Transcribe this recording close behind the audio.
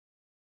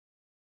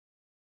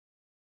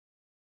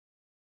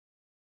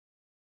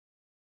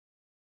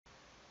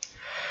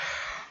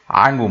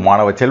அன்பு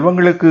மாணவ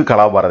செல்வங்களுக்கு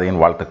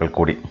கலாபாரதியின் வாழ்த்துக்கள்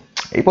கூடி.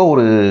 இப்போ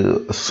ஒரு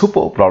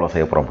சூப்பர் ப்ராப்ளம்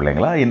செய்ய போகிறோம்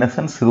பிள்ளைங்களா. இன்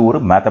சென்ஸ் இது ஒரு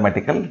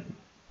மேத்தமெட்டிக்கல்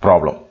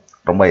ப்ராப்ளம்,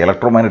 ரொம்ப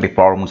எலக்ட்ரோமேக்னெட்டிக்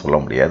ப்ராப்ளம்னு சொல்ல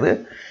முடியாது.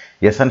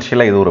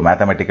 எசென்ஷியலாக இது ஒரு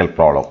மேத்தமெட்டிக்கல்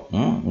ப்ராப்ளம்.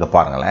 இங்கே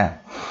பாருங்களேன்.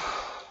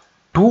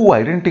 2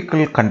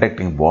 identical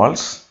conducting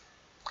balls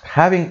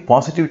having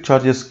positive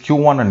charges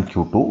Q1 and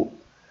Q2,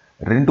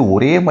 ரெண்டு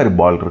ஒரே மாதிரி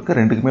பால் இருக்குது,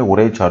 ரெண்டுக்குமே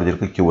ஒரே சார்ஜ்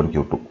இருக்குது Q1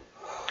 Q2,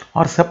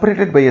 are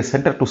separated by a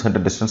center to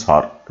center distance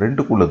R,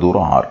 ரெண்டுக்குள்ள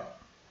தூரம் R.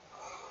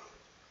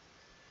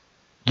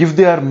 If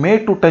they are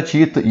made to touch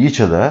each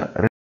other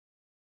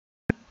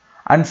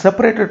and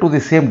separated to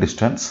the same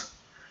distance,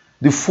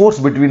 the force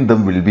between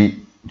them will be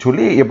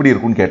சொல்லி எப்படி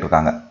இருக்குன்னு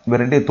கேட்டிருக்காங்க. இவ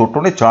ரெண்டையும்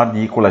தொட்டோடனே charge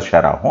ஈக்குவலாக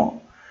share ஆகும்.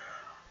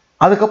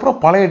 அதுக்கப்புறம்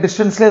பழைய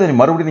டிஸ்டன்ஸ்லேயே அதை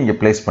மறுபடியும் நீங்கள்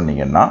பிளேஸ்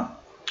பண்ணிங்கன்னா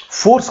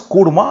ஃபோர்ஸ்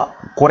கூடுமா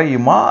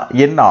குறையுமா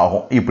என்ன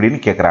ஆகும் இப்படின்னு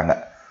கேட்குறாங்க.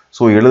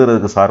 ஸோ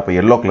எழுதுறதுக்கு சார் இப்போ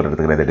எல்லோ கலர்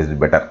எடுத்துக்கிறேன், தட்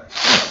இஸ் பெட்டர்.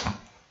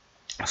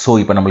 ஸோ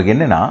இப்போ நம்மளுக்கு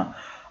என்னென்னா,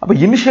 அப்போ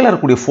இனிஷியலாக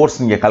இருக்கக்கூடிய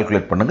ஃபோர்ஸ் நீங்கள்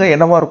கால்குலேட் பண்ணுங்கள்,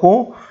 என்னவா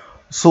இருக்கும்.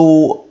 So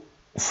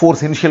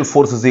force initial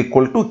force is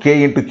equal to K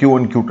into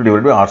Q1 Q2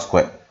 divided by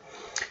R².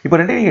 இப்போ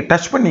ரெண்டையும் நீங்கள்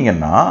டச்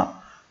பண்ணிங்கன்னா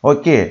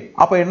ஓகே,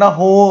 அப்போ என்ன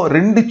ஆகும்,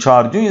 ரெண்டு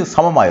சார்ஜும்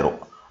சமமாயிரும்.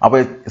 அப்போ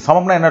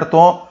சமம்னா என்ன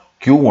அர்த்தம்,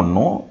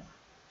 Q1ம்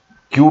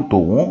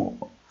Q2வும்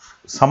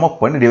சம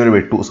பண்ணி டிவைட்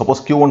பை 2.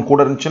 சப்போஸ் Q1 கூட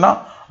இருந்துச்சுன்னா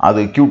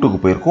அது Q2க்கு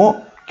போயிருக்கும்,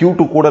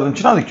 Q2 கூட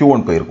இருந்துச்சுன்னா அது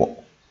Q1 போயிருக்கும்.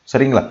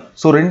 சரிங்களா.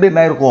 ஸோ ரெண்டு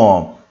என்ன இருக்கும்,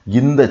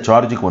 இந்த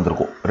சார்ஜுக்கு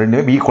வந்திருக்கும்,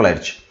 ரெண்டுமே ஈக்குவல்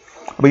ஆயிடுச்சு.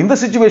 அப்போ இந்த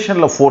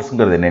சிச்சுவேஷனில்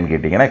ஃபோர்ஸுங்கிறது என்னன்னு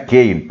கேட்டிங்கன்னா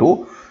K into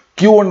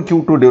Q1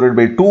 Q2 divided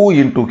by 2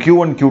 into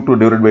Q1 Q2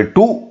 divided by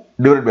 2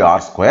 divided by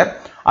R².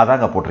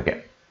 அதாங்க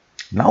போட்டிருக்கேன்.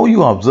 Now you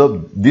observe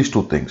these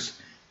two things.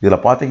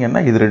 இதில்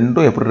பார்த்தீங்கன்னா இது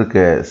ரெண்டும் எப்படி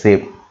இருக்கு,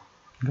 சேம்.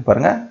 இங்கே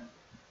பாருங்கள்.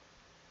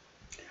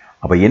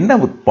 அப்போ என்ன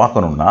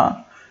பார்க்கணும்னா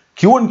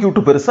Q1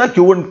 Q2 பெருசா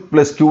Q1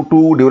 +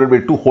 Q2 divided by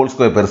 2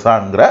 whole²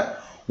 பெருசாங்கிற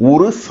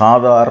ஒரு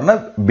சாதாரண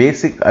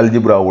பேசிக்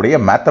அல்ஜிப்ராவுடைய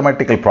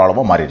மேத்தமெட்டிக்கல்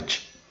ப்ராப்ளமாக மாறிடுச்சு.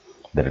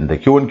 இந்த ரெண்டு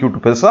Q1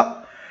 Q2 பெருசா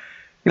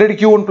இல்லாட்டி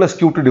Q1 +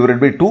 Q2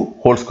 divided by 2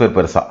 whole²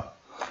 பெருசா.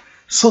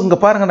 ஸோ இங்கே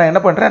பாருங்கள், நான்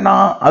என்ன பண்ணுறேன்,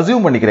 நான்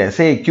அசியூம் பண்ணிக்கிறேன்.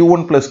 சே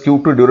Q1 +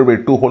 Q2 divided by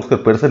 2 whole²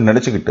 பெருசுன்னு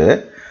நினச்சிக்கிட்டு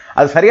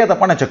அது சரியாக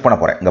தப்பாக நான் செக் பண்ண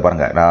போகிறேன். இங்கே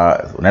பாருங்கள்,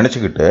 நான்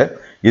நினச்சிக்கிட்டு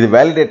இது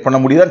வேலிடேட் பண்ண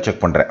முடியுதான்னு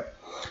செக் பண்ணுறேன்.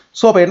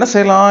 ஸோ அப்போ என்ன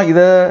செய்யலாம்,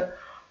 இதை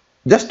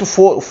ஜஸ்ட்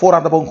 4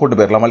 அந்த பக்கம் கொண்டு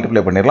போயிடலாம்,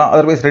 மல்டிப்ளை பண்ணிடலாம்.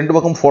 அதர்வைஸ் ரெண்டு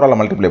பக்கம் 4ஆல்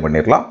மல்டிப்ளை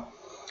பண்ணிடலாம்.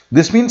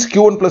 This means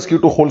Q1 +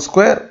 Q2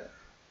 whole²,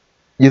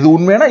 இது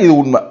உண்மைனா இது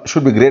உண்மை,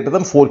 should be greater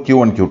than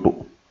 4Q1 Q2.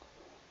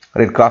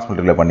 Right, cross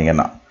multiply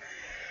பண்ணிங்கன்னா.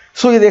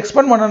 ஸோ இதை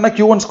எக்ஸ்பெண்ட் பண்ணோன்னா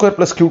Q1²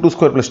 +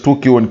 Q2² +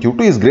 2Q1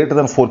 Q2 is greater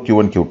than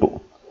 4Q1 Q2.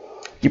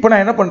 இப்போ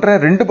நான் என்ன பண்ணுறேன்,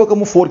 ரெண்டு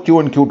பக்கமும்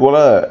 4Q1 Q2வில்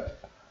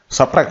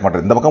சப்ட்ராக்ட்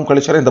பண்ணுறேன். இந்த பக்கம்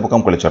கழிச்சிடறேன், இந்த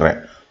பக்கம் கழிச்சிடறேன்.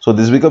 So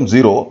this become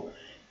 0.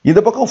 இந்த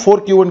பக்கம்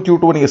 4Q1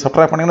 Q2 நீங்கள்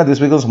சப்ட்ராக்ட் பண்ணிங்கன்னா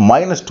this becomes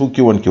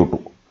 -2Q1 Q2.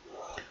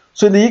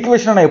 So இந்த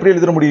ஈக்குவேஷனை நான் எப்படி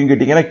எழுத முடியும்னு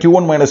கேட்டிங்கன்னா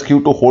Q1 -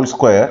 Q2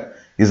 whole²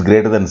 is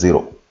greater than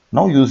 0.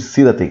 Now you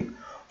see the thing,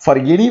 for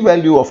any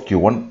value of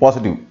Q1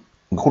 positive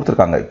இங்கே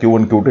கொடுத்துருக்காங்க.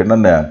 Q1 Q2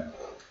 என்னென்ன,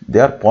 they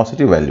are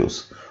positive values.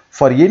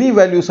 For any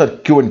values are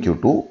Q1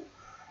 Q2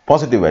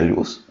 positive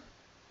values,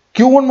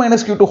 Q1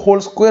 - Q2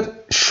 whole²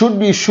 should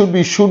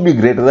be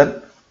greater than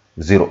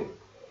 0.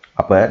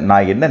 அப்போ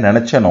நான் என்ன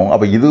நினச்சேனோ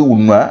அப்போ இது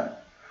உண்மை,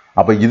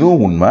 அப்போ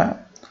இதுவும் உண்மை,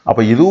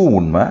 அப்போ இதுவும்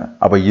உண்மை,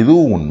 அப்போ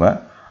இதுவும் உண்மை,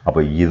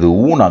 அப்போ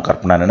இதுவும் நான்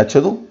கற்பனை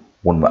நினச்சதும்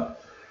உண்மை.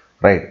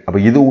 ரைட்,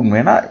 அப்போ இது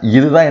உண்மைனா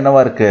இதுதான்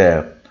என்னவா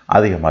இருக்குது,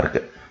 அதிகமாக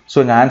இருக்குது. ஸோ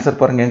எங்கள்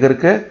ஆன்சர் பாருங்கள் எங்கே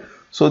இருக்குது.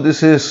 So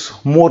this is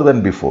more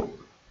then before.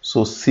 So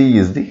C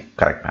is the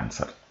correct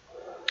answer.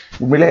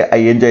 உண்மையிலே ஐ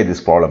என்ஜாய்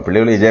திஸ் ப்ராப்ளம்.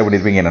 பிள்ளைகளை என்ஜாய்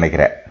பண்ணியிருப்பீங்கன்னு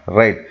நினைக்கிறேன்.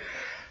 ரைட்,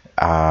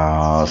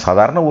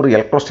 சாதாரண ஒரு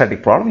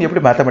எலக்ட்ரோஸ்டாட்டிக் ப்ராப்ளம்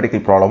எப்படி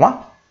மேத்தமெட்டிக்கல்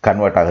ப்ராப்ளமாக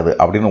கன்வெர்ட் ஆகுது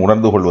அப்படின்னு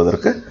உணர்ந்து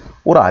கொள்வதற்கு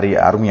ஒரு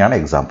அருமையான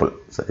எக்ஸாம்பிள்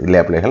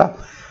இல்லையா பிள்ளைகளா.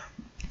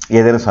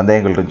 ஏதேனும்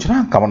சந்தேகங்கள் இருந்துச்சுன்னா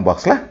கமெண்ட்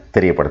பாக்ஸில்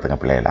தெரியப்படுத்துங்க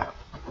பிள்ளைகளா.